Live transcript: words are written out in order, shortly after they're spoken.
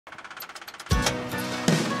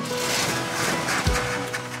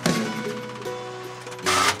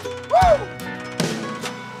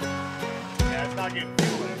not getting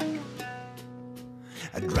fuel in.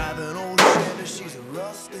 I drive an old Chevy, she's a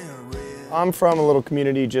rust and red. I'm from a little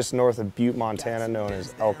community just north of Butte, Montana, known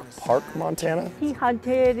as Elk Park, Montana. He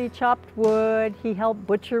hunted, he chopped wood, he helped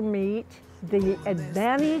butcher meat. The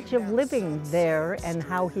advantage of living there and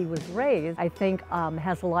how he was raised, I think,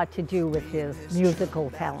 has a lot to do with his musical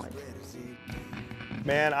talent.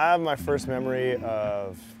 Man, I have my first memory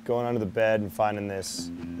of going under the bed and finding this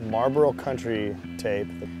Marlboro Country tape,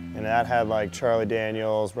 and that had like Charlie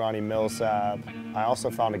Daniels, Ronnie Millsap. I also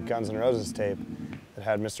found a Guns N' Roses tape that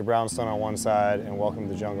had Mr. Brownstone on one side and Welcome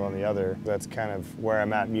to the Jungle on the other. That's kind of where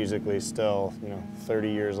I'm at musically still, 30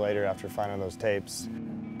 years later after finding those tapes.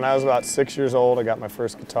 When I was about 6 years old, I got my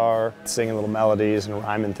first guitar, singing little melodies and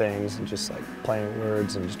rhyming things and just like playing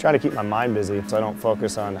words and just trying to keep my mind busy so I don't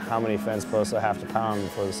focus on how many fence posts I have to pound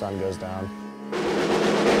before the sun goes down.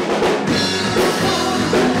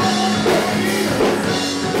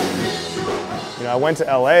 I went to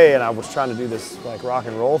LA and I was trying to do this like rock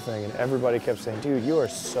and roll thing and everybody kept saying, dude, you are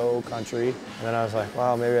so country. And then I was like,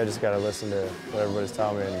 well, maybe I just gotta listen to what everybody's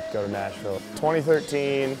telling me and go to Nashville.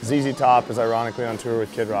 2013, ZZ Top is ironically on tour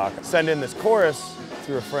with Kid Rock. Send in this chorus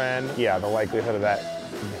through a friend. Yeah, the likelihood of that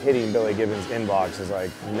hitting Billy Gibbons' inbox is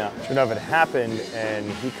like nuts. Sure enough, it happened and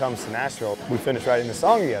he comes to Nashville. We finished writing the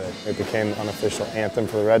song together. It became the unofficial anthem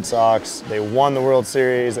for the Red Sox. They won the World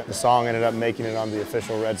Series. The song ended up making it on the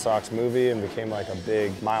official Red Sox movie and became like a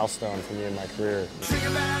big milestone for me in my career.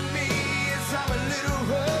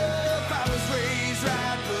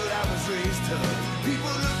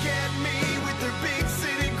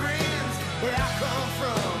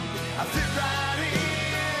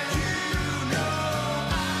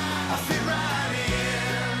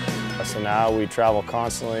 So now we travel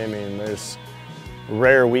constantly. I mean, there's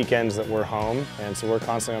rare weekends that we're home, and so we're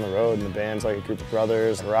constantly on the road, and the band's like a group of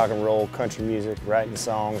brothers, rock and roll, country music, writing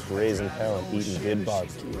songs, raising hell, and eating good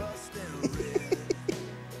barbecue.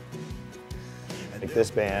 Like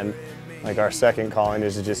this band, like our second calling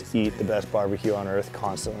is to just eat the best barbecue on earth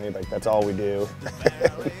constantly. Like that's all we do.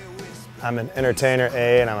 I'm an entertainer,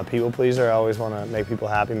 and I'm a people pleaser. I always want to make people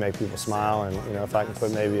happy, make people smile, and if I can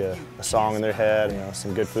put maybe a song in their head,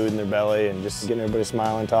 some good food in their belly, and just getting everybody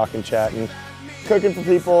smiling, talking, chatting. Cooking for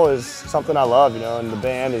people is something I love, and the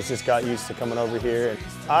band has just got used to coming over here.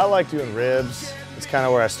 I like doing ribs. It's kind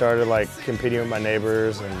of where I started, like competing with my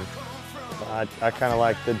neighbors, and I kind of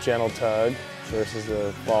like the gentle tug versus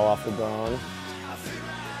the fall off the bone.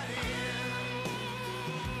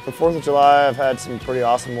 For 4th of July, I've had some pretty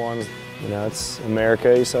awesome ones. It's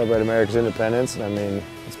America, you celebrate America's independence, and I mean,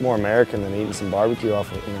 it's more American than eating some barbecue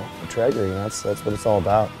off of, a Traeger, that's what it's all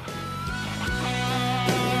about.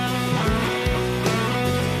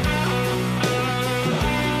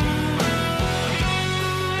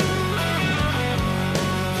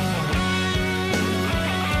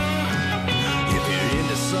 If you're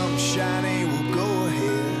into something shiny, well, go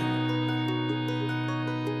ahead.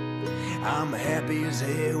 I'm happy as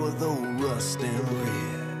hell with old rust and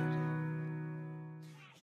red.